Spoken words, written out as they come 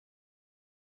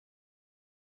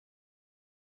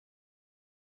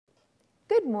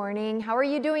Good morning. How are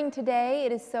you doing today?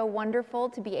 It is so wonderful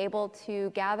to be able to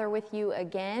gather with you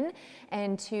again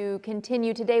and to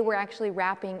continue. Today we're actually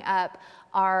wrapping up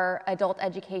our adult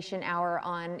education hour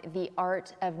on the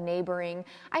art of neighboring.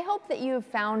 I hope that you have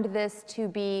found this to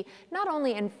be not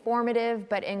only informative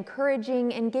but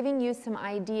encouraging and giving you some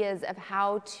ideas of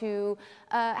how to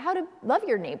love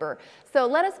your neighbor. So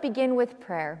let us begin with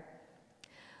prayer.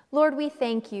 Lord, we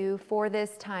thank you for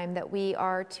this time that we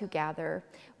are to gather.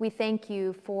 We thank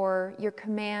you for your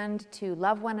command to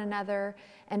love one another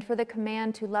and for the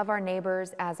command to love our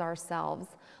neighbors as ourselves.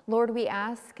 Lord, we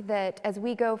ask that as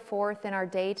we go forth in our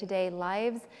day-to-day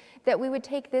lives, that we would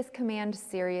take this command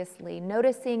seriously,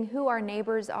 noticing who our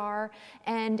neighbors are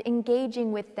and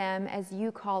engaging with them as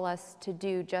you call us to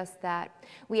do just that.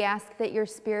 We ask that your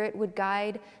Spirit would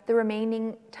guide the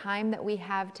remaining time that we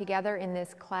have together in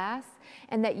this class,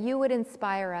 and that you would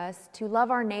inspire us to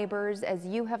love our neighbors as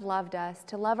you have loved us,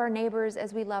 to love our neighbors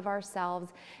as we love ourselves,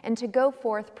 and to go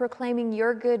forth proclaiming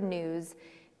your good news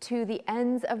to the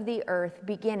ends of the earth,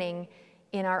 beginning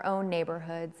in our own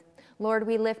neighborhoods. Lord,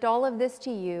 we lift all of this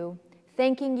to you,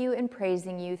 thanking you and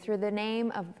praising you through the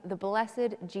name of the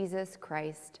blessed Jesus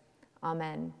Christ.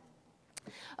 Amen.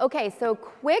 Okay, so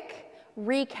quick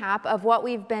recap of what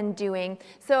we've been doing.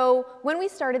 So when we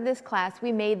started this class,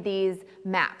 we made these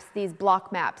maps, these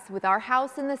block maps with our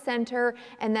house in the center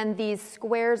and then these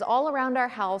squares all around our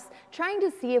house, trying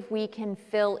to see if we can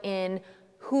fill in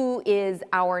who is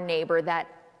our neighbor, that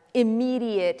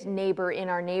immediate neighbor in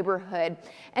our neighborhood.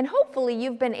 And hopefully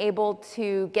you've been able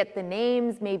to get the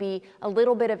names, maybe a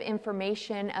little bit of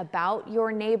information about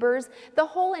your neighbors. The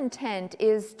whole intent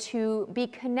is to be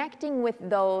connecting with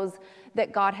those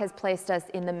that God has placed us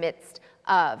in the midst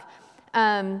of.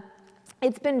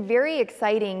 It's been very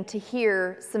exciting to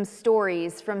hear some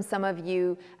stories from some of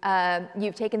you.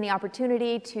 You've taken the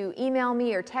opportunity to email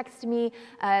me or text me,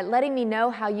 letting me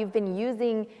know how you've been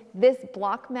using this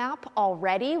block map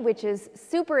already, which is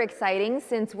super exciting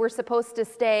since we're supposed to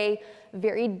stay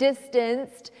very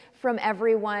distanced from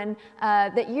everyone,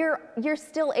 that you're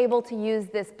still able to use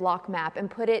this block map and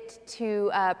put it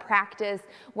to practice,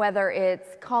 whether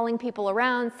it's calling people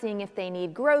around, seeing if they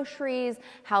need groceries,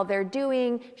 how they're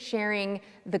doing, sharing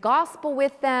the gospel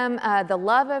with them, the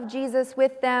love of Jesus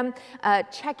with them,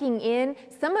 checking in.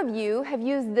 Some of you have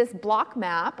used this block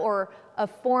map or a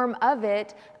form of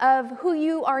it of who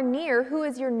you are near, who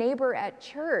is your neighbor at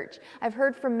church. I've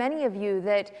heard from many of you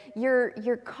that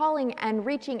you're calling and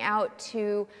reaching out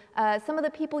to some of the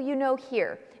people you know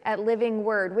here at Living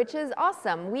Word, which is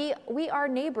awesome. We are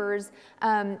neighbors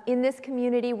in this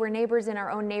community. We're neighbors in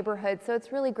our own neighborhood, so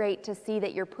it's really great to see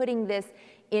that you're putting this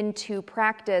into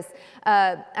practice.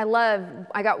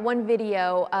 I got one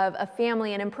video of a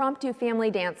family, an impromptu family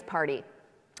dance party.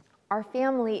 Our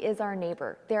family is our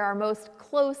neighbor. They're our most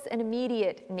close and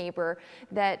immediate neighbor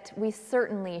that we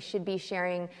certainly should be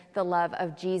sharing the love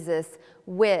of Jesus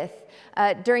with.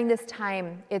 During this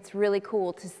time, it's really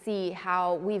cool to see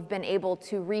how we've been able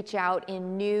to reach out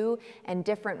in new and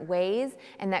different ways,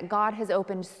 and that God has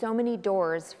opened so many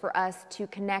doors for us to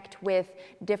connect with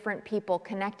different people,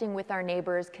 connecting with our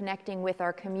neighbors, connecting with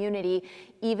our community,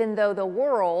 even though the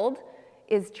world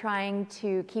is trying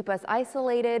to keep us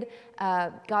isolated.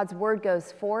 God's word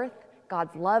goes forth,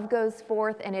 God's love goes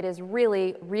forth, and it is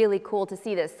really, really cool to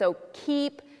see this. So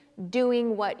keep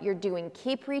doing what you're doing.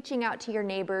 Keep reaching out to your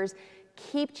neighbors,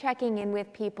 keep checking in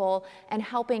with people, and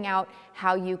helping out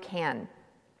how you can.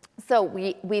 So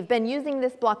we've been using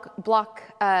this block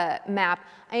map.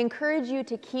 I encourage you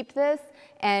to keep this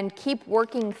and keep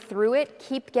working through it.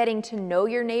 Keep getting to know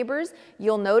your neighbors.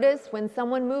 You'll notice when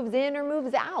someone moves in or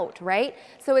moves out, right?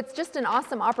 So it's just an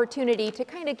awesome opportunity to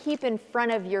kind of keep in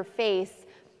front of your face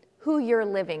who you're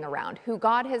living around, who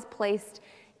God has placed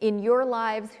in your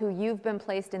lives, who you've been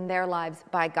placed in their lives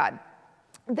by God.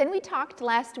 Then we talked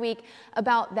last week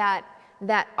about that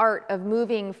art of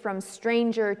moving from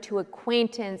stranger to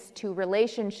acquaintance to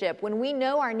relationship. When we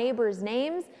know our neighbors'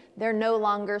 names, they're no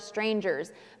longer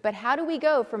strangers. But how do we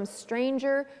go from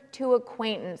stranger to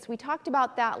acquaintance? We talked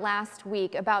about that last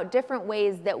week, about different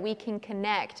ways that we can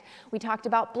connect. We talked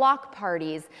about block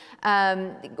parties,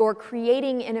 or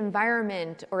creating an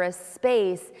environment or a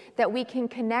space that we can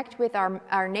connect with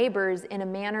our neighbors in a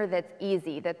manner that's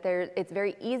easy, it's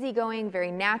very easygoing,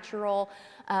 very natural.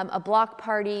 A block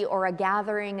party or a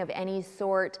gathering of any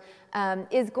sort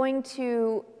is going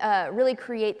to really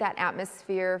create that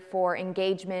atmosphere for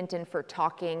engagement and for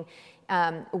talking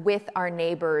with our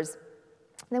neighbors.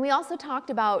 Then we also talked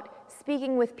about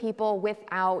speaking with people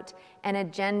without an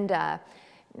agenda.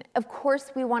 Of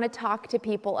course, we want to talk to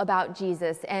people about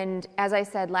Jesus. And as I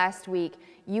said last week,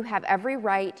 you have every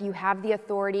right, you have the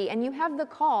authority, and you have the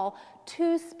call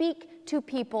to speak to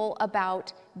people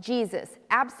about Jesus.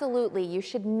 Absolutely, you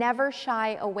should never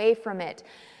shy away from it.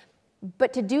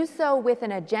 But to do so with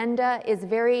an agenda is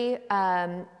very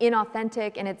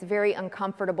inauthentic, and it's very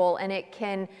uncomfortable, and it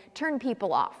can turn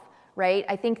people off, right?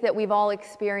 I think that we've all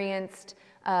experienced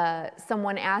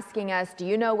someone asking us, do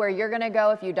you know where you're going to go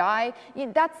if you die?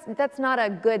 That's not a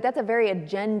good, that's a very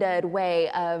agendaed way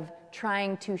of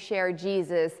trying to share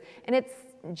Jesus, and it's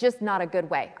just not a good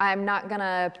way. I'm not going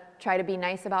to try to be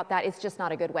nice about that. It's just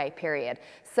not a good way, period.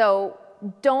 So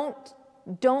don't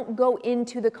go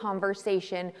into the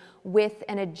conversation with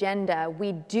an agenda.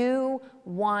 We do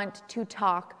want to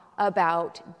talk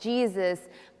about Jesus,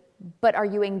 but are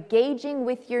you engaging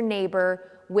with your neighbor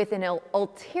with an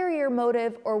ulterior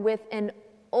motive or with an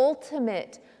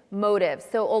ultimate motive?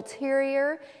 So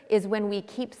ulterior is when we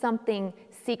keep something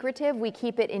secretive, we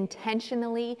keep it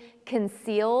intentionally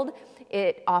concealed.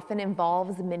 It often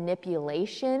involves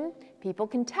manipulation. People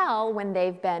can tell when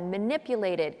they've been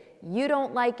manipulated. You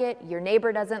don't like it, your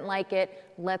neighbor doesn't like it,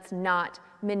 let's not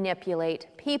manipulate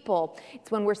people.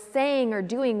 It's when we're saying or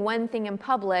doing one thing in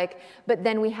public, but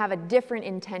then we have a different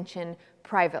intention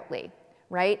privately,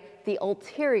 right? The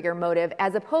ulterior motive,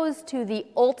 as opposed to the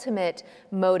ultimate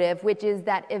motive, which is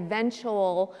that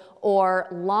eventual or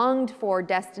longed for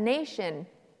destination.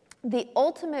 The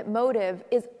ultimate motive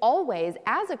is always,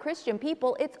 as a Christian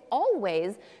people, it's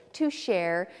always to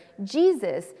share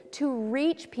Jesus, to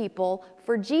reach people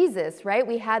for Jesus, right?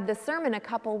 We had the sermon a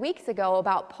couple weeks ago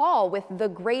about Paul with the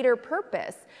greater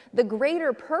purpose. The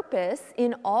greater purpose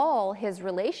in all his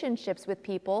relationships with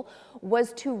people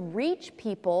was to reach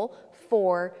people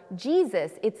for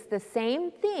Jesus. It's the same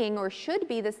thing, or should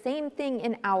be the same thing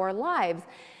in our lives.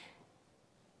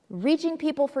 Reaching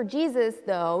people for Jesus,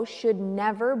 though, should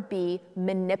never be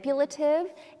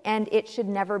manipulative, and it should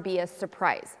never be a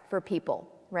surprise for people,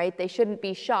 right? They shouldn't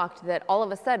be shocked that all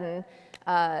of a sudden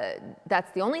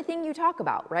that's the only thing you talk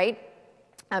about, right?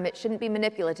 It shouldn't be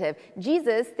manipulative.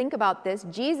 Jesus, think about this,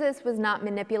 Jesus was not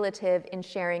manipulative in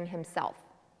sharing himself,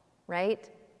 right?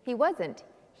 He wasn't.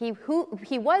 He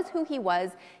was who he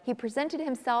was. He presented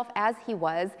himself as he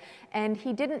was, and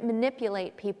he didn't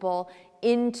manipulate people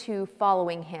into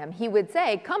following him. He would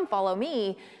say, come follow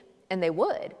me, and they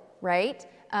would, right?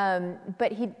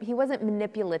 But he wasn't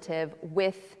manipulative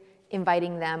with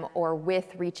inviting them or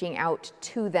with reaching out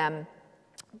to them.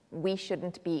 We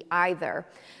shouldn't be either.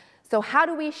 So how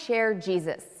do we share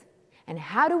Jesus? And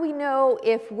how do we know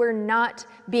if we're not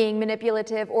being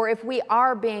manipulative or if we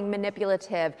are being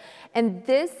manipulative? And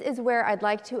this is where I'd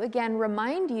like to again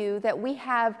remind you that we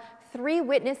have 3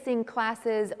 witnessing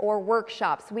classes or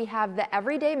workshops. We have the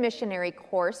Everyday Missionary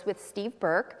course with Steve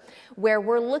Burke, where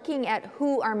we're looking at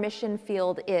who our mission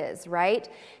field is, right?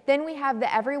 Then we have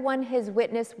the Everyone His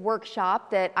Witness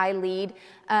workshop that I lead,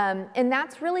 and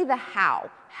that's really the how.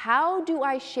 How do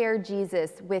I share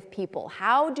Jesus with people?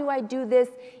 How do I do this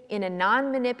in a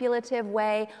non-manipulative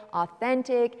way,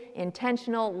 authentic,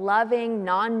 intentional, loving,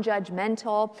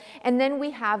 non-judgmental? And then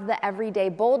we have the Everyday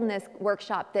Boldness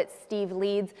workshop that Steve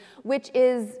leads, which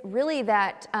is really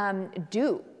that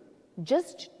do.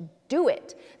 Just do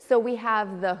it. So we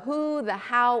have the who, the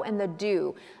how, and the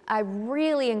do. I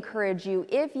really encourage you,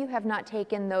 if you have not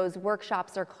taken those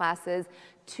workshops or classes,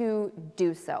 to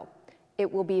do so. It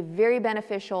will be very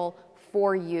beneficial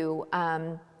for you.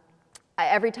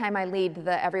 Every time I lead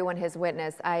the Everyone His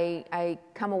Witness, I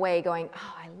come away going,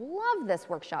 oh, I love this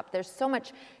workshop. There's so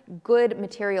much good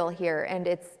material here, and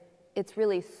it's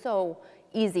really so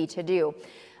easy to do.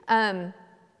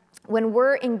 When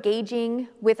we're engaging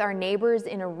with our neighbors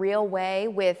in a real way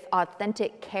with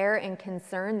authentic care and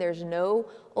concern, there's no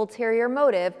ulterior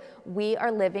motive. We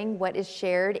are living what is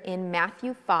shared in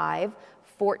Matthew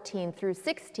 5:14 through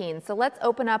 16. So let's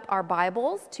open up our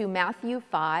Bibles to Matthew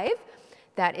 5.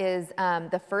 That is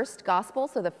the first gospel,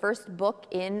 so the first book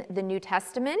in the New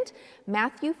Testament.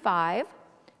 Matthew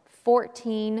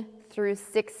 5:14 through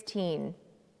 16.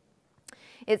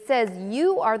 It says,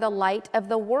 "You are the light of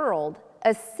the world.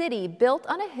 A city built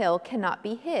on a hill cannot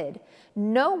be hid.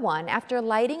 No one, after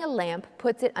lighting a lamp,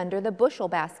 puts it under the bushel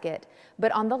basket,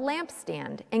 but on the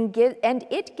lampstand, and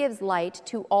it gives light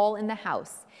to all in the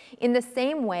house. In the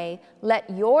same way, let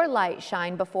your light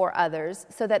shine before others,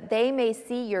 so that they may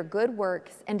see your good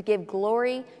works and give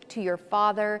glory to your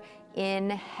Father in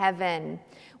heaven."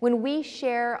 When we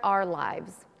share our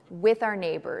lives with our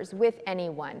neighbors, with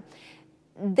anyone,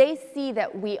 they see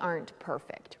that we aren't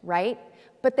perfect, right?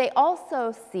 But they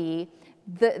also see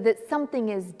that something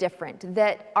is different,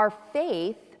 that our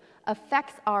faith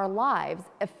affects our lives.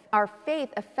 Our faith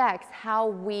affects how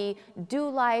we do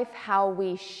life, how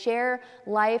we share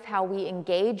life, how we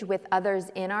engage with others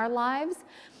in our lives,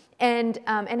 and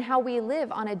how we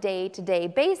live on a day-to-day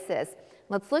basis.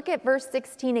 Let's look at verse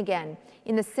 16 again.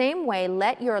 In the same way,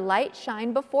 let your light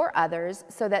shine before others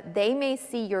so that they may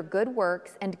see your good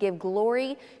works and give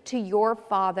glory to your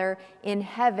Father in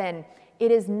heaven.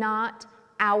 It is not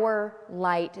our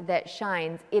light that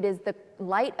shines. It is the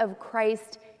light of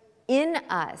Christ in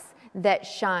us that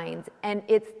shines. And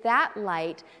it's that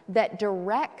light that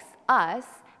directs us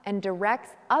and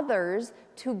directs others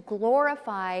to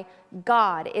glorify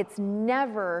God. It's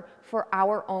never for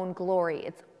our own glory.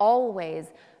 It's always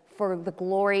for the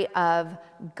glory of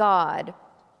God.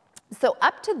 So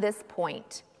up to this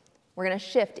point, we're going to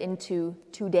shift into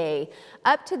today.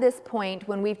 Up to this point,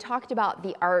 when we've talked about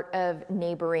the art of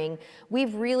neighboring,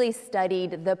 we've really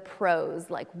studied the pros,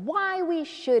 like why we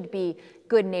should be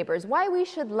good neighbors, why we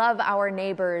should love our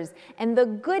neighbors, and the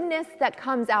goodness that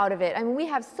comes out of it. I mean, we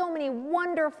have so many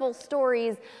wonderful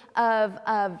stories of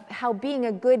how being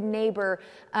a good neighbor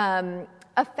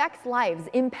affects lives,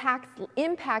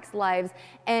 impacts lives,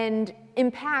 and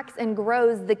impacts and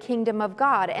grows the kingdom of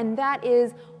God. And that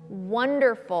is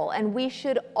wonderful, and we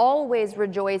should always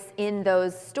rejoice in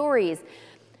those stories.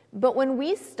 But when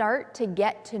we start to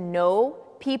get to know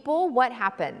people, what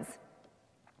happens?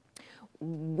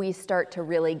 We start to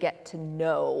really get to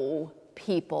know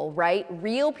people, right?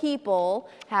 Real people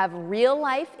have real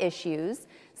life issues.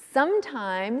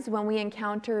 Sometimes when we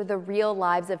encounter the real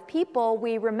lives of people,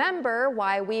 we remember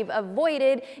why we've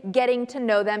avoided getting to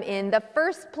know them in the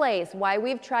first place, why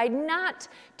we've tried not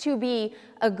to be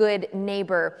a good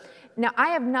neighbor. Now, I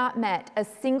have not met a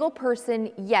single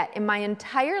person yet in my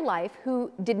entire life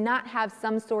who did not have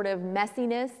some sort of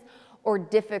messiness or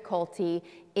difficulty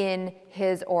in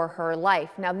his or her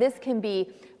life. Now, this can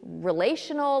be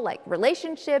relational, like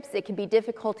relationships. It can be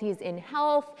difficulties in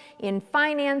health, in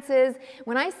finances.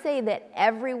 When I say that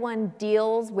everyone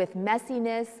deals with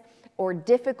messiness or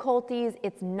difficulties,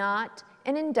 it's not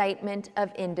an indictment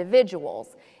of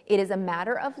individuals. It is a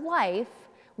matter of life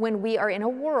when we are in a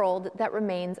world that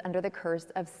remains under the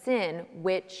curse of sin,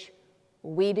 which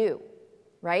we do,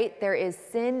 right? There is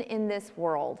sin in this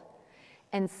world.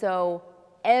 And so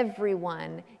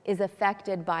everyone is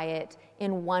affected by it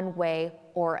in one way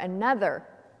or another.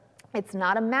 It's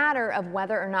not a matter of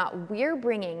whether or not we're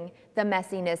bringing the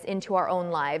messiness into our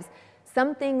own lives.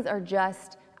 Some things are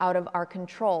just out of our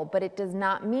control, but it does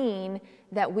not mean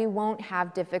that we won't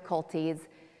have difficulties,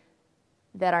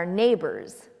 that our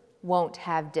neighbors won't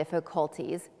have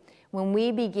difficulties. When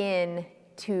we begin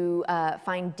to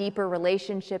find deeper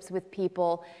relationships with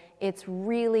people, it's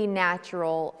really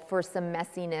natural for some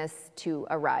messiness to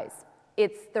arise.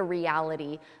 It's the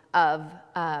reality of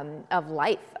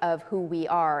life, of who we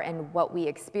are and what we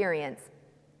experience.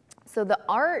 So the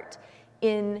art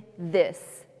in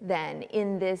this, then,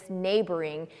 in this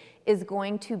neighboring, is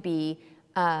going to be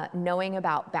knowing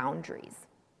about boundaries.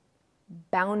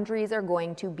 Boundaries are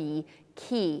going to be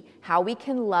key. How we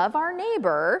can love our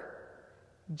neighbor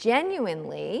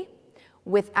genuinely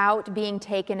without being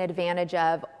taken advantage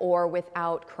of or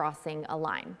without crossing a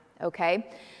line, okay?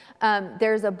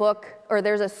 There's a book, or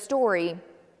there's a story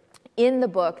in the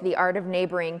book, The Art of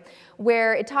Neighboring,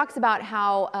 where it talks about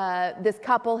how this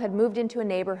couple had moved into a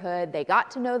neighborhood. They got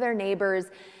to know their neighbors.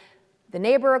 The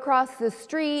neighbor across the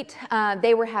street,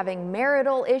 they were having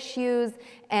marital issues,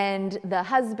 and the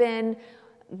husband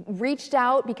reached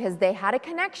out because they had a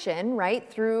connection, right,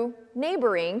 through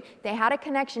neighboring. They had a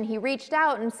connection. He reached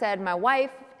out and said, my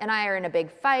wife and I are in a big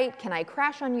fight. Can I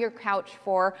crash on your couch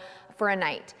for a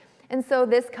night? And so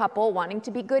this couple, wanting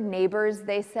to be good neighbors,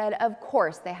 they said, of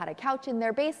course. They had a couch in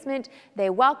their basement. They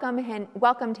welcomed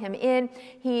him in.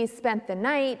 He spent the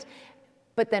night.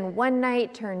 But then one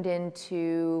night turned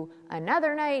into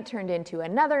another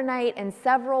night, and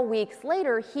several weeks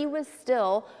later, he was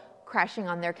still crashing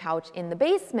on their couch in the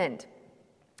basement.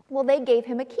 Well, they gave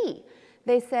him a key.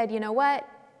 They said, you know what?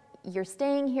 You're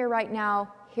staying here right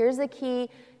now. Here's a key.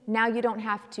 Now you don't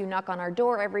have to knock on our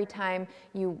door every time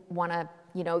you want to,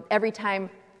 every time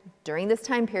during this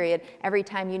time period, every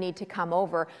time you need to come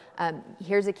over,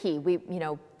 here's a key.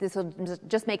 This will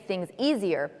just make things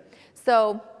easier.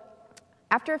 So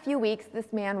after a few weeks,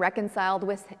 this man reconciled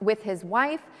with his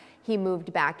wife. He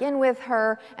moved back in with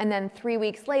her, and then 3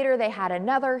 weeks later, they had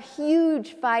another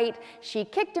huge fight. She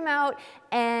kicked him out,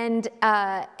 and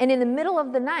in the middle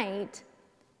of the night,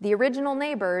 the original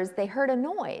neighbors, they heard a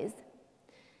noise.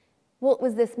 Well, it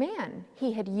was this man.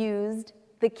 He had used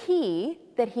the key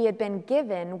that he had been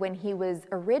given when he was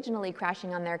originally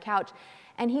crashing on their couch,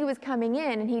 and he was coming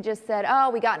in and he just said, "Oh,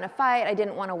 we got in a fight, I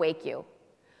didn't want to wake you."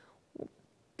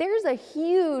 There's a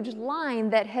huge line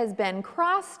that has been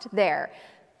crossed there.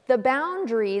 The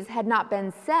boundaries had not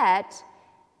been set,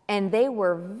 and they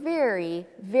were very,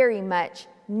 very much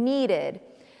needed.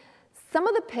 Some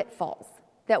of the pitfalls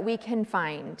that we can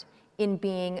find in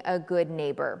being a good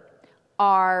neighbor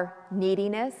are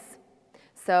neediness.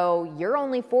 So you're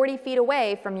only 40 feet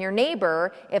away from your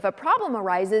neighbor. If a problem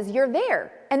arises, you're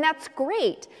there, and that's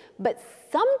great. But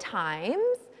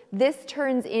sometimes this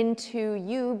turns into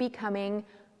you becoming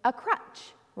a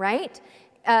crutch, right?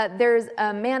 There's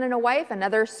a man and a wife,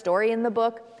 another story in the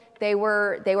book. They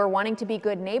were wanting to be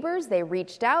good neighbors. They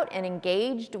reached out and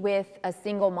engaged with a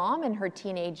single mom and her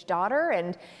teenage daughter,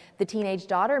 and the teenage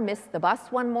daughter missed the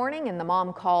bus one morning, and the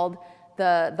mom called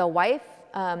the wife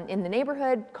in the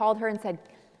neighborhood, called her and said,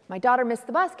 "My daughter missed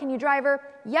the bus, can you drive her?"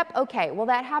 "Yep, okay." Well,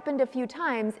 that happened a few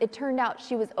times. It turned out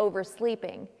she was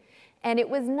oversleeping. And it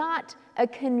was not a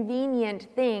convenient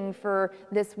thing for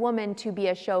this woman to be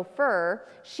a chauffeur.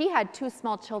 She had 2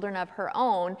 small children of her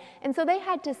own, and so they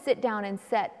had to sit down and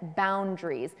set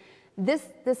boundaries.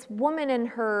 This woman and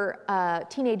her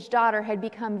teenage daughter had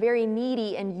become very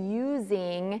needy and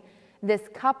using this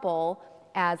couple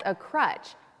as a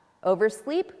crutch.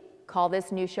 Oversleep? Call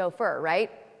this new chauffeur,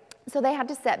 right? So they had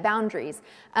to set boundaries.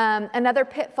 Another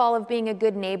pitfall of being a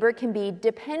good neighbor can be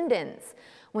dependence.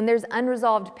 When there's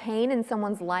unresolved pain in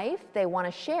someone's life, they want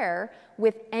to share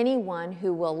with anyone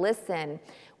who will listen.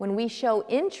 When we show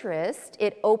interest,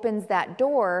 it opens that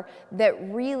door that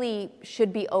really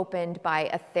should be opened by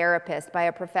a therapist, by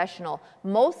a professional.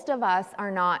 Most of us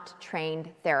are not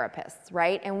trained therapists,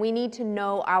 right? And we need to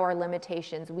know our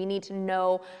limitations. We need to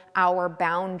know our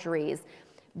boundaries.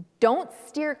 Don't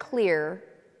steer clear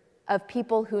of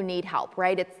people who need help,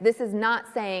 right? This is not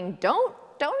saying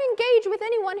don't engage with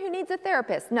anyone who needs a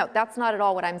therapist. No, that's not at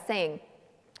all what I'm saying,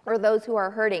 or those who are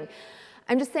hurting.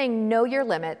 I'm just saying know your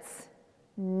limits,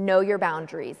 know your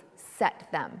boundaries, set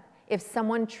them. If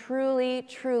someone truly,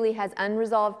 truly has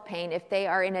unresolved pain, if they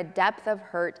are in a depth of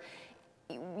hurt,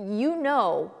 you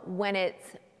know when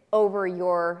it's over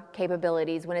your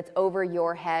capabilities, when it's over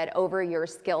your head, over your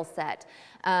skill set.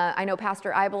 I know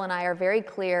Pastor Eibel and I are very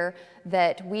clear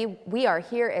that we are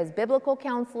here as biblical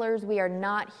counselors. We are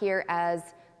not here as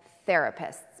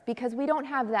therapists because we don't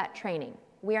have that training.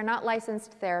 We are not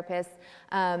licensed therapists,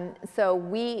 so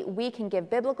we can give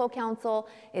biblical counsel.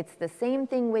 It's the same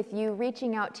thing with you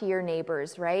reaching out to your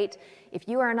neighbors, right? If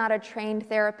you are not a trained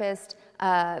therapist,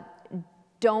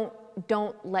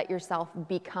 don't let yourself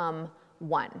become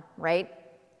one, right?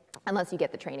 Unless you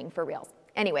get the training for reals.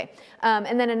 Anyway,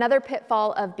 and then another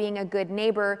pitfall of being a good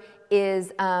neighbor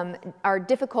is our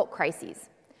difficult crises.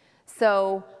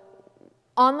 So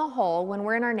on the whole, when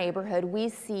we're in our neighborhood, we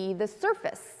see the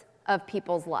surface of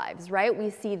people's lives, right? We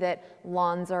see that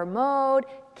lawns are mowed,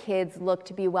 kids look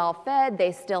to be well fed,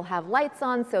 they still have lights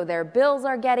on, so their bills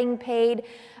are getting paid.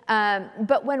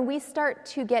 But when we start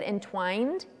to get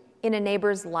entwined in a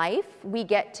neighbor's life, we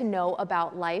get to know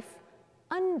about life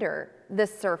under the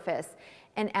surface.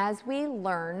 And as we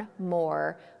learn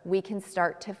more, we can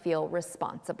start to feel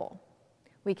responsible.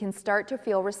 We can start to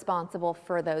feel responsible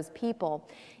for those people.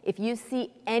 If you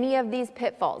see any of these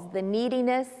pitfalls, the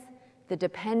neediness, the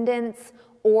dependence,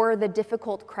 or the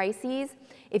difficult crises,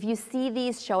 if you see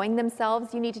these showing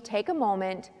themselves, you need to take a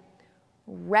moment,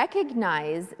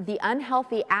 recognize the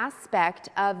unhealthy aspect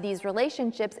of these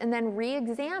relationships, and then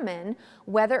re-examine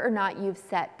whether or not you've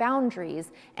set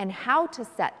boundaries and how to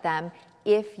set them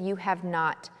if you have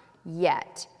not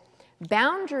yet.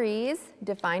 Boundaries,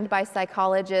 defined by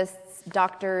psychologists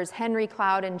Drs. Henry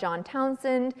Cloud and John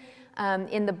Townsend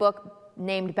in the book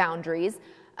named Boundaries.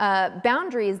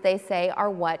 Boundaries, they say,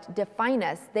 are what define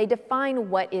us. They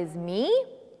define what is me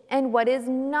and what is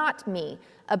not me.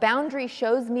 A boundary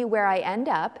shows me where I end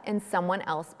up and someone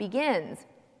else begins.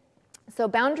 So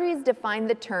boundaries define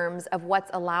the terms of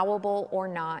what's allowable or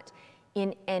not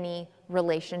in any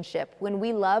relationship. When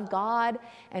we love God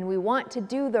and we want to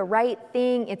do the right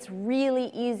thing, it's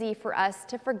really easy for us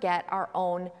to forget our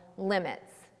own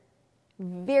limits.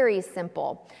 Very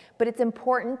simple, but it's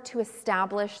important to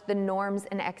establish the norms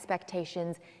and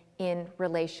expectations in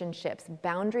relationships.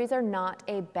 Boundaries are not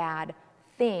a bad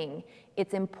thing.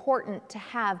 It's important to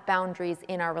have boundaries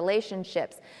in our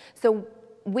relationships. So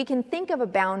we can think of a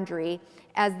boundary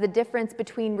as the difference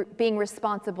between being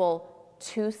responsible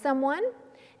to someone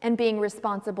and being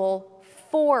responsible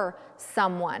for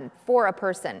someone, for a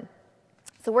person.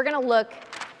 So we're going to look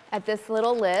at this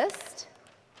little list,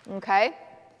 okay?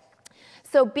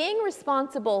 So being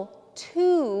responsible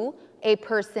to a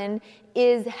person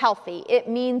is healthy. It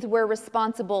means we're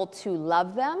responsible to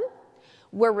love them,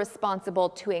 we're responsible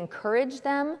to encourage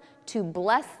them, to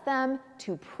bless them,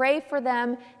 to pray for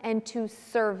them, and to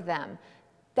serve them.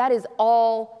 That is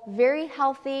all very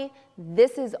healthy.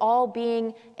 This is all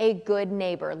being a good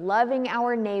neighbor, loving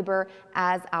our neighbor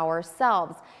as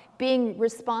ourselves. Being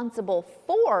responsible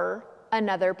for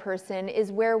another person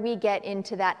is where we get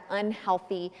into that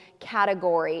unhealthy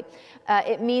category.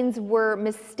 It means we're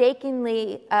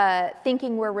mistakenly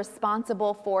thinking we're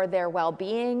responsible for their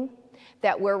well-being,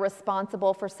 that we're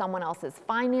responsible for someone else's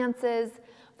finances,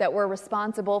 that we're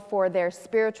responsible for their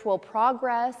spiritual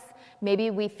progress. Maybe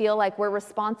we feel like we're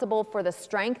responsible for the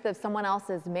strength of someone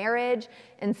else's marriage,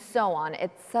 and so on,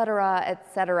 etc.,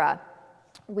 etc.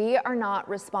 We are not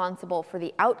responsible for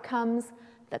the outcomes,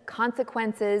 the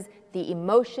consequences, the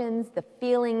emotions, the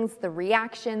feelings, the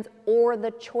reactions, or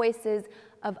the choices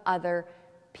of other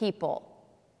people.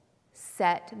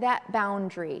 Set that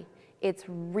boundary. It's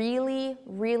really,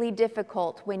 really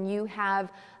difficult when you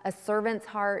have a servant's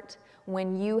heart,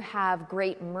 when you have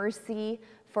great mercy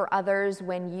for others,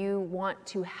 when you want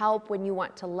to help, when you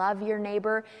want to love your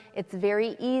neighbor. It's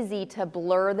very easy to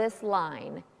blur this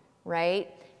line, right?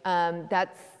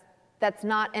 That's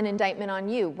not an indictment on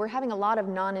you. We're having a lot of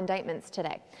non-indictments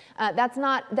today. That's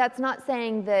not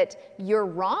saying that you're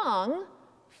wrong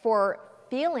for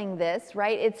feeling this,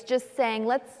 right? It's just saying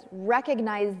let's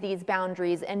recognize these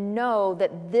boundaries and know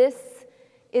that this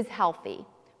is healthy,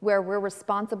 where we're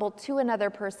responsible to another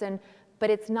person, but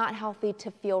it's not healthy to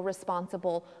feel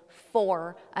responsible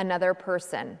for another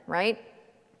person, right?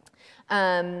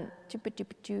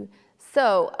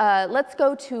 So let's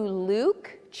go to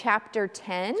Luke chapter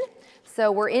 10.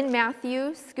 So we're in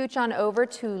Matthew, scooch on over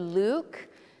to Luke.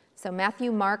 So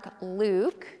Matthew, Mark,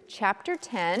 Luke chapter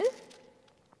 10.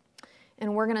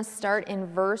 And we're going to start in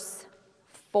verse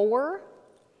 4.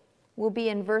 We'll be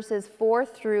in verses 4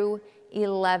 through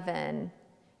 11.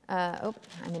 I'm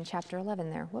in chapter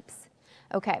 11 there. Whoops.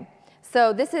 Okay.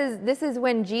 So this is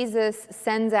when Jesus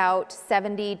sends out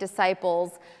 70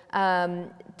 disciples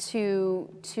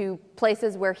to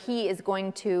places where he is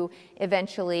going to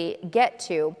eventually get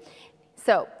to.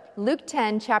 So Luke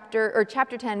 10, chapter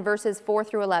 10, verses 4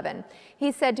 through 11.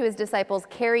 He said to his disciples,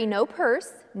 "Carry no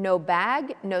purse, no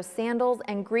bag, no sandals,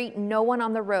 and greet no one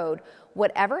on the road.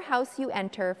 Whatever house you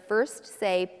enter, first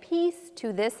say, 'Peace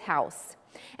to this house.'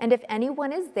 And if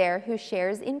anyone is there who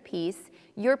shares in peace,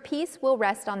 your peace will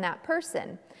rest on that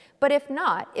person. But if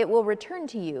not, it will return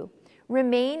to you.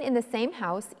 Remain in the same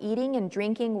house, eating and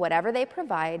drinking whatever they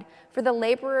provide, for the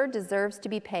laborer deserves to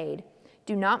be paid.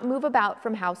 Do not move about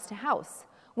from house to house.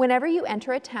 Whenever you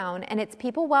enter a town and its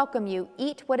people welcome you,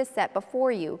 eat what is set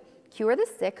before you. Cure the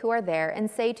sick who are there and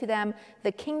say to them,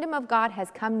 'The kingdom of God has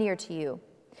come near to you.'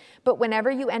 But whenever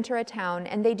you enter a town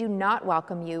and they do not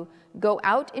welcome you, go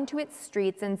out into its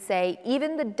streets and say,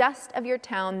 'Even the dust of your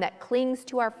town that clings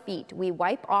to our feet we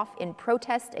wipe off in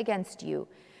protest against you.'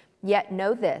 Yet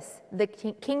know this, the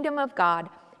kingdom of God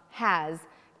has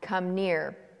come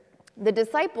near." The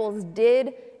disciples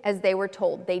did as they were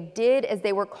told. They did as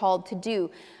they were called to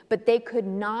do, but they could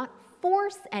not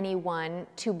force anyone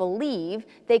to believe.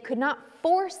 They could not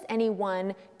force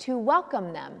anyone to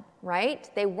welcome them, right?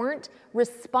 They weren't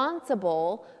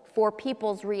responsible for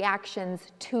people's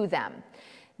reactions to them.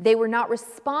 They were not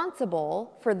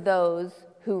responsible for those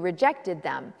who rejected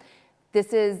them.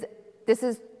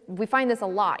 We find this a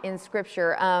lot in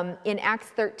Scripture. In Acts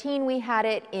 13 we had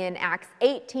it, in Acts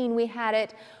 18 we had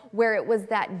it, where it was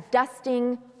that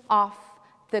dusting off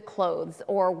the clothes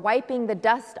or wiping the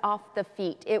dust off the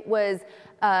feet. It was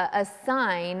a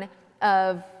sign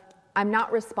of, I'm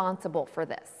not responsible for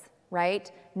this,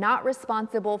 right? Not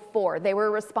responsible for. They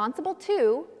were responsible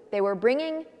to, they were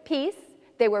bringing peace,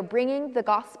 they were bringing the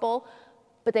gospel,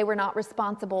 but they were not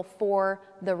responsible for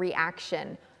the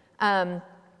reaction.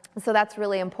 So that's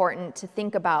really important to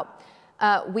think about.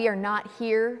 We are not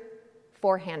here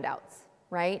for handouts,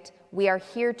 right? We are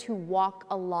here to walk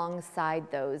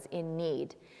alongside those in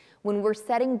need. When we're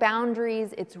setting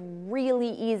boundaries, it's really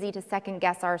easy to second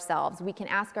guess ourselves. We can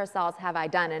ask ourselves, have I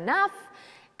done enough?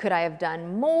 Could I have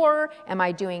done more? Am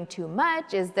I doing too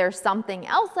much? Is there something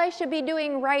else I should be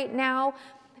doing right now?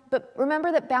 But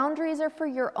remember that boundaries are for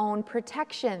your own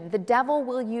protection. The devil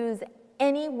will use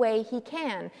any way he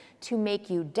can to make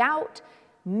you doubt,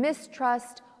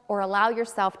 mistrust, or allow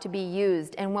yourself to be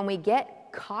used. And when we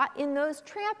get caught in those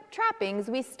trappings,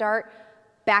 we start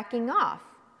backing off.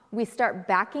 We start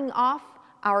backing off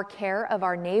our care of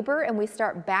our neighbor, and we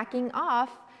start backing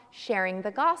off sharing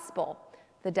the gospel.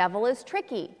 The devil is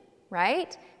tricky,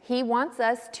 right? He wants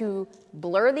us to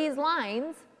blur these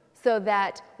lines so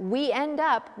that we end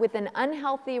up with an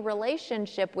unhealthy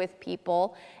relationship with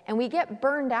people and we get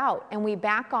burned out and we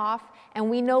back off and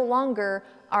we no longer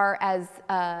are as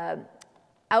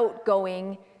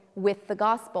outgoing with the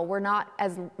gospel. We're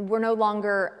no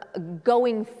longer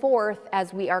going forth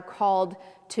as we are called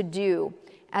to do.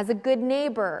 As a good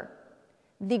neighbor,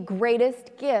 the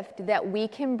greatest gift that we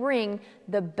can bring,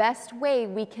 the best way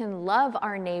we can love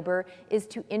our neighbor is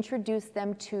to introduce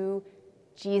them to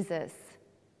Jesus.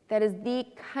 That is the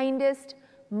kindest,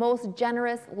 most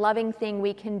generous, loving thing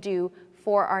we can do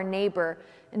for our neighbor.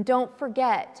 And don't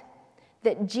forget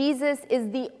that Jesus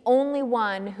is the only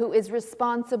one who is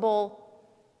responsible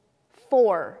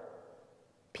for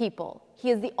people.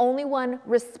 He is the only one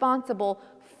responsible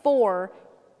for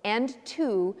and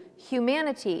to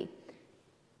humanity.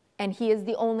 And he is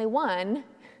the only one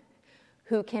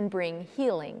who can bring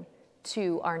healing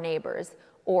to our neighbors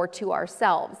or to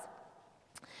ourselves.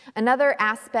 Another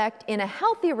aspect in a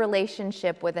healthy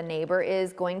relationship with a neighbor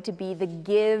is going to be the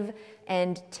give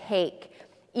and take.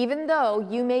 Even though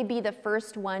you may be the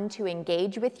first one to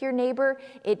engage with your neighbor,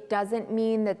 it doesn't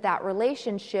mean that that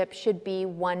relationship should be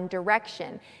one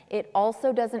direction. It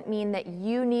also doesn't mean that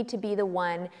you need to be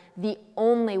the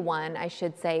only one, I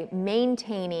should say,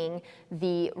 maintaining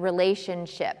the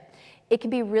relationship. It can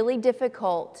be really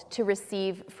difficult to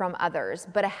receive from others,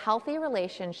 but a healthy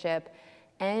relationship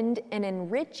and an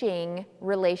enriching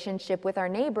relationship with our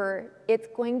neighbor, it's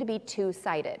going to be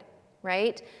two-sided.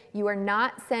 Right? You are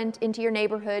not sent into your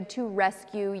neighborhood to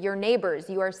rescue your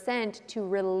neighbors. You are sent to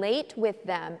relate with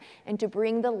them and to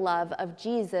bring the love of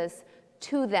Jesus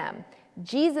to them.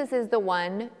 Jesus is the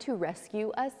one to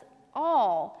rescue us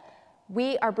all.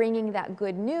 We are bringing that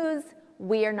good news.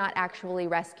 We are not actually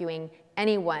rescuing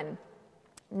anyone.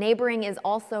 Neighboring is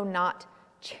also not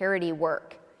charity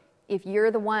work. If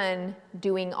you're the one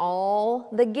doing all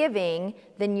the giving,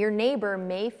 then your neighbor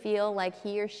may feel like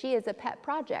he or she is a pet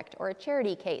project or a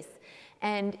charity case,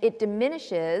 and it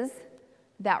diminishes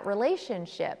that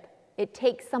relationship. It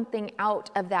takes something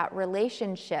out of that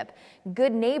relationship.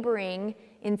 Good neighboring,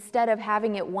 instead of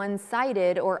having it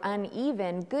one-sided or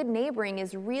uneven, good neighboring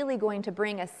is really going to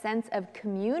bring a sense of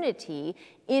community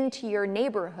into your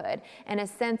neighborhood and a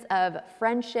sense of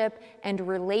friendship and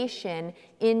relation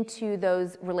into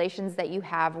those relations that you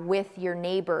have with your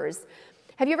neighbors.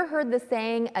 Have you ever heard the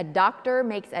saying, a doctor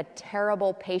makes a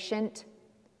terrible patient?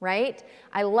 Right?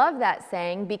 I love that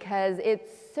saying because it's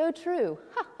so true.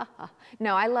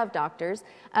 No, I love doctors.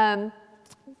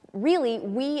 Really,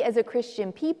 we as a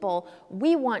Christian people,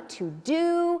 we want to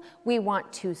do, we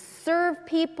want to serve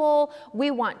people, we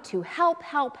want to help.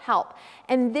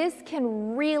 And this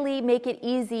can really make it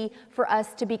easy for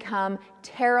us to become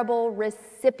terrible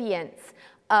recipients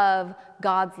of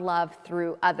God's love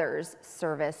through others'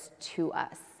 service to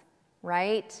us,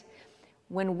 right?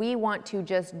 When we want to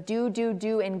just do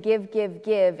and give,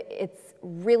 it's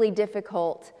really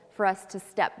difficult for us to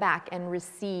step back and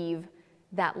receive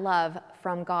that love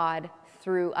from God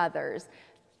through others.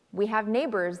 We have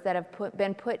neighbors that have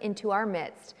been put into our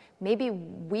midst. Maybe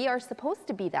we are supposed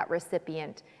to be that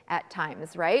recipient at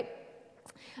times, right?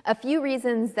 A few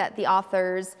reasons that the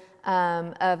authors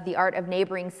of The Art of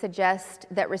Neighboring suggest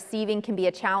that receiving can be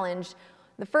a challenge.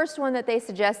 The first one that they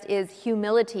suggest is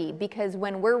humility, because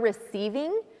when we're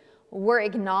receiving, we're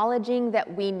acknowledging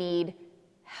that we need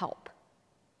help.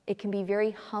 It can be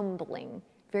very humbling,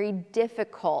 very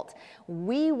difficult.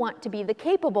 We want to be the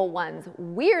capable ones.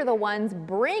 We're the ones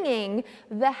bringing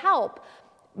the help,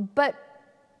 but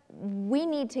we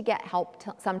need to get help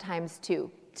sometimes too.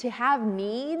 To have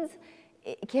needs,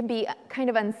 it can be kind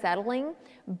of unsettling,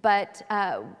 but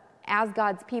as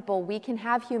God's people, we can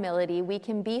have humility, we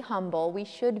can be humble, we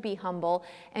should be humble,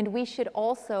 and we should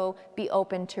also be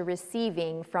open to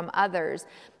receiving from others.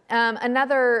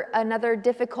 Another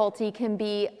difficulty can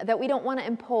be that we don't want to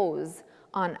impose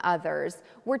on others.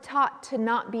 We're taught to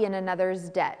not be in another's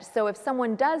debt. So if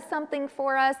someone does something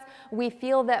for us, we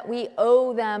feel that we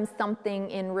owe them something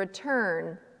in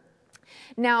return.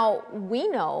 Now, we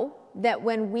know that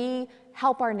when we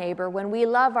help our neighbor, when we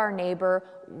love our neighbor,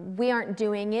 we aren't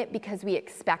doing it because we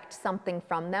expect something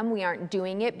from them. We aren't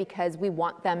doing it because we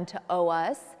want them to owe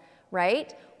us,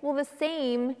 right? Well, the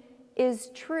same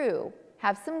is true.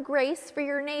 Have some grace for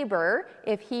your neighbor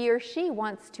if he or she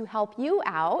wants to help you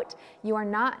out. You are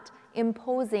not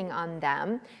imposing on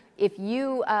them. If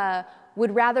you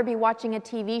would rather be watching a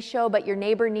TV show, but your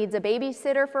neighbor needs a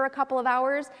babysitter for a couple of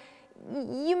hours,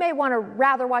 you may want to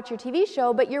rather watch your TV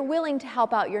show, but you're willing to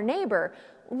help out your neighbor.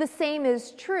 The same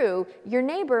is true. Your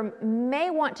neighbor may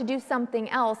want to do something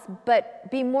else,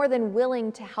 but be more than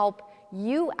willing to help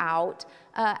you out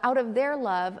of their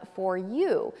love for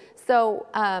you. So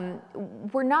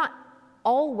we're not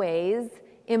always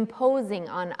imposing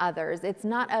on others. It's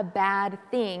not a bad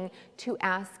thing to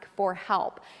ask for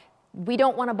help. We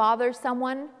don't want to bother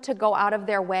someone to go out of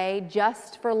their way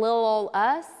just for little old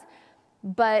us,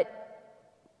 but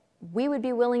we would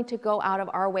be willing to go out of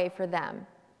our way for them.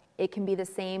 It can be the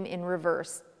same in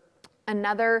reverse.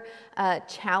 Another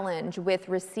challenge with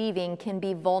receiving can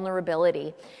be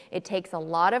vulnerability. It takes a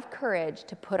lot of courage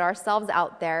to put ourselves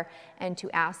out there and to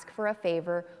ask for a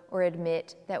favor or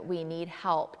admit that we need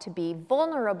help. To be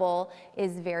vulnerable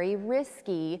is very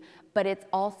risky, but it's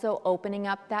also opening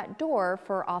up that door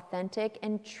for authentic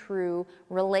and true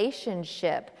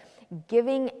relationship.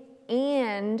 Giving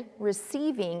and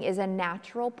receiving is a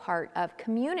natural part of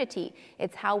community.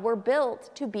 It's how we're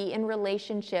built to be in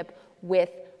relationship with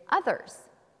others.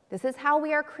 This is how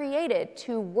we are created,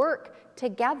 to work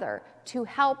together, to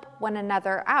help one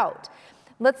another out.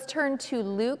 Let's turn to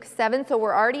Luke 7. So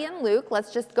we're already in Luke.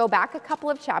 Let's just go back a couple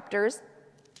of chapters.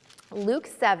 Luke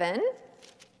 7,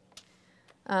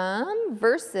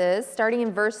 verses, starting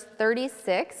in verse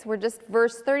 36. We're just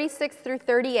verse 36 through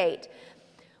 38.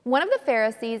 One of the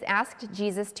Pharisees asked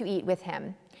Jesus to eat with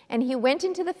him. And he went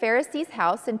into the Pharisee's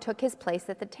house and took his place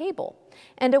at the table.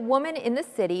 And a woman in the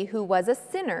city who was a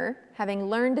sinner, having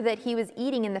learned that he was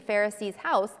eating in the Pharisee's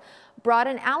house, brought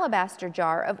an alabaster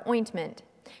jar of ointment.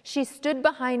 She stood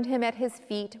behind him at his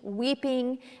feet,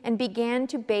 weeping, and began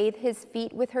to bathe his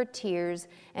feet with her tears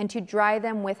and to dry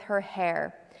them with her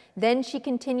hair. Then she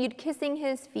continued kissing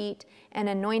his feet and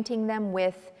anointing them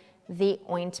with the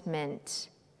ointment.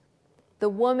 The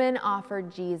woman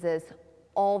offered Jesus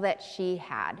all that she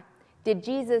had. Did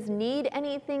Jesus need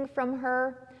anything from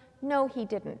her? No, he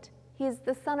didn't. He is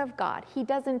the Son of God. He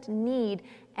doesn't need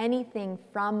anything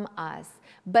from us,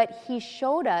 but he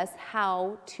showed us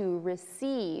how to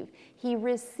receive. He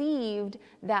received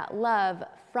that love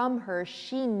from her.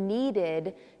 She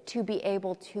needed to be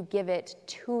able to give it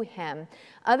to him.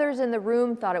 Others in the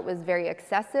room thought it was very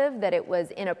excessive, that it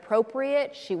was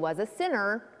inappropriate. She was a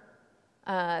sinner.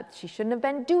 She shouldn't have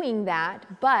been doing that,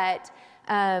 but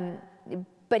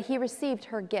he received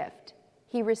her gift.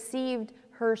 He received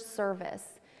her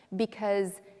service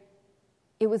because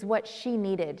it was what she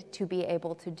needed to be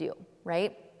able to do,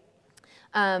 right?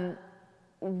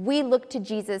 We look to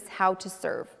Jesus how to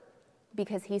serve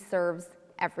because he serves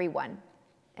everyone,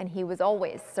 and he was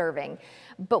always serving.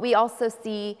 But we also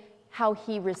see how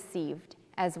he received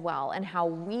as well and how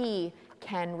we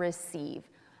can receive.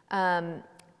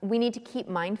 We need to keep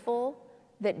mindful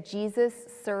that Jesus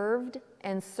served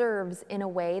and serves in a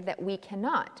way that we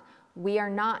cannot. We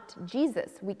are not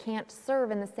Jesus. We can't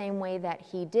serve in the same way that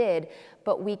he did,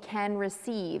 but we can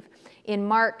receive. In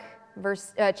Mark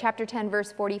chapter 10,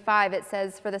 verse 45, it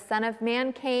says, "For the Son of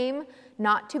Man came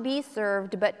not to be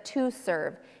served, but to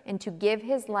serve, and to give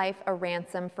his life a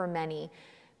ransom for many."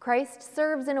 Christ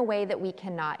serves in a way that we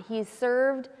cannot. He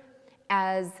served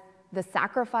as the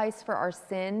sacrifice for our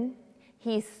sin.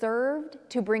 He served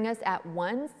to bring us at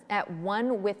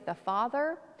one with the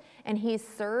Father, and he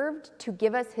served to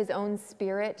give us his own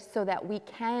Spirit so that we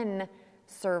can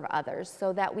serve others,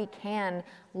 so that we can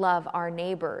love our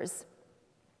neighbors.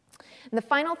 And the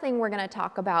final thing we're going to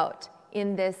talk about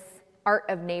in this Art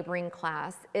of Neighboring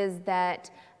class is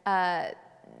that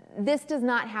this does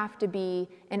not have to be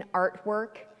an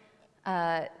artwork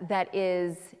that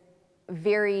is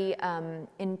very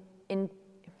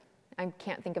I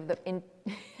can't think of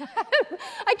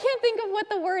I can't think of what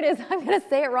the word is. I'm going to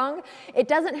say it wrong. It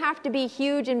doesn't have to be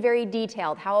huge and very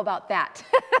detailed. How about that?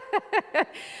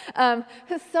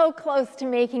 So close to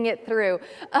making it through.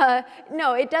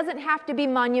 No, it doesn't have to be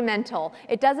monumental.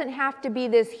 It doesn't have to be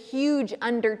this huge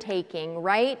undertaking,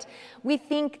 right? We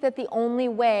think that the only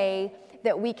way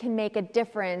that we can make a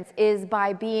difference is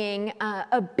by being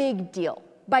a big deal,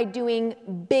 by doing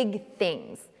big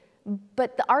things.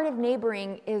 But the art of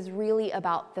neighboring is really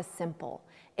about the simple.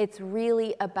 It's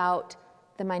really about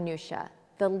the minutia,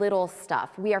 the little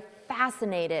stuff. We are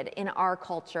fascinated in our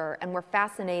culture, and we're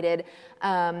fascinated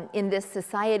in this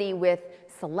society with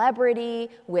celebrity,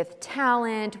 with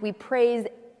talent. We praise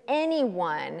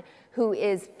anyone who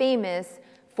is famous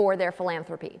for their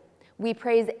philanthropy. We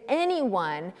praise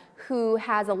anyone who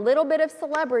has a little bit of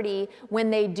celebrity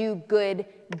when they do good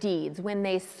deeds, when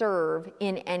they serve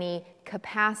in any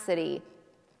capacity.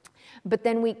 But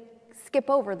then we skip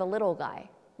over the little guy.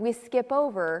 We skip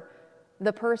over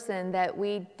the person that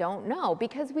we don't know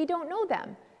because we don't know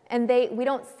them. and we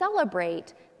don't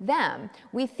celebrate them.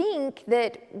 We think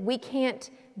that we can't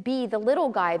be the little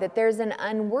guy, that there's an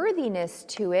unworthiness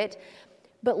to it,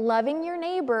 but loving your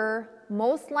neighbor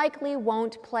most likely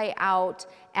won't play out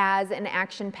as an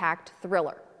action-packed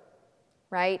thriller,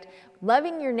 right?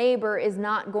 Loving your neighbor is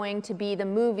not going to be the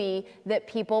movie that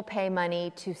people pay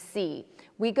money to see.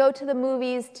 We go to the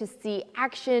movies to see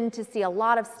action, to see a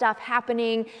lot of stuff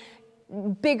happening,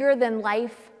 bigger than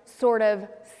life sort of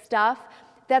stuff.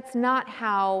 That's not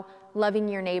how loving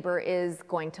your neighbor is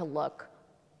going to look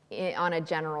on a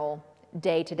general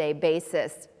day-to-day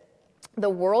basis. The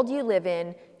world you live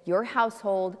in, your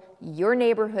household, your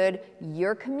neighborhood,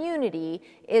 your community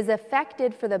is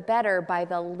affected for the better by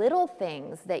the little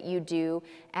things that you do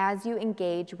as you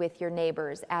engage with your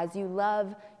neighbors, as you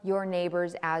love your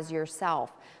neighbors as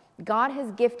yourself. God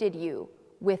has gifted you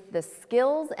with the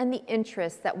skills and the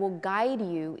interests that will guide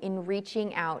you in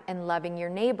reaching out and loving your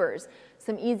neighbors.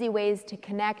 Some easy ways to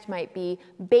connect might be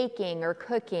baking or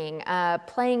cooking,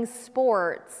 playing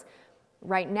sports.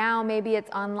 Right now, maybe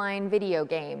it's online video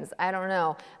games, I don't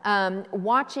know.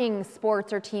 Watching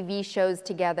sports or TV shows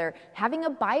together, having a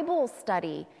Bible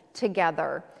study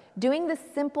together, doing the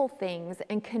simple things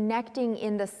and connecting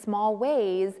in the small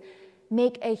ways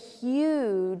make a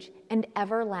huge and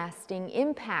everlasting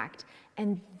impact.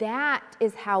 And that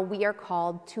is how we are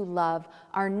called to love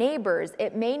our neighbors.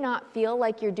 It may not feel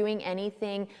like you're doing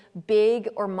anything big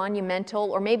or monumental,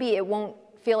 or maybe it won't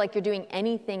feel like you're doing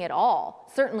anything at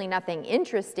all, certainly nothing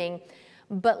interesting,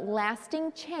 but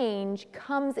lasting change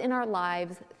comes in our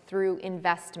lives through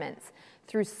investments,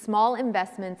 through small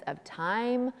investments of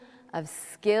time, of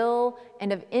skill,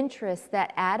 and of interest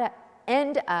that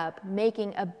end up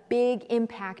making a big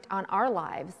impact on our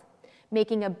lives,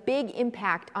 making a big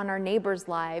impact on our neighbors'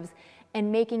 lives,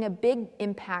 and making a big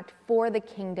impact for the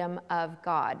kingdom of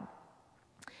God.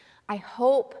 I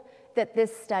hope that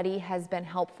this study has been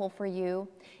helpful for you.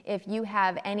 If you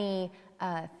have any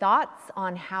thoughts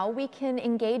on how we can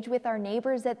engage with our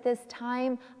neighbors at this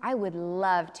time, I would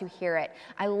love to hear it.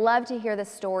 I love to hear the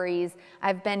stories.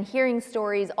 I've been hearing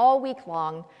stories all week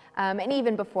long, and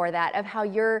even before that, of how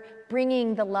you're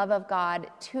bringing the love of God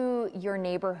to your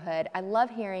neighborhood. I love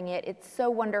hearing it. It's so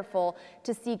wonderful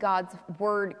to see God's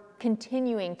word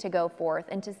continuing to go forth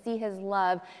and to see his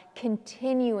love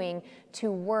continuing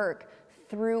to work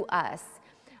through us.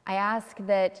 I ask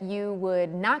that you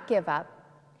would not give up,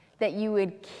 that you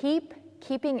would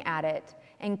keeping at it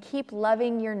and keep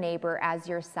loving your neighbor as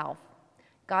yourself.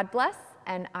 God bless,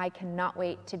 and I cannot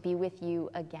wait to be with you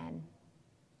again.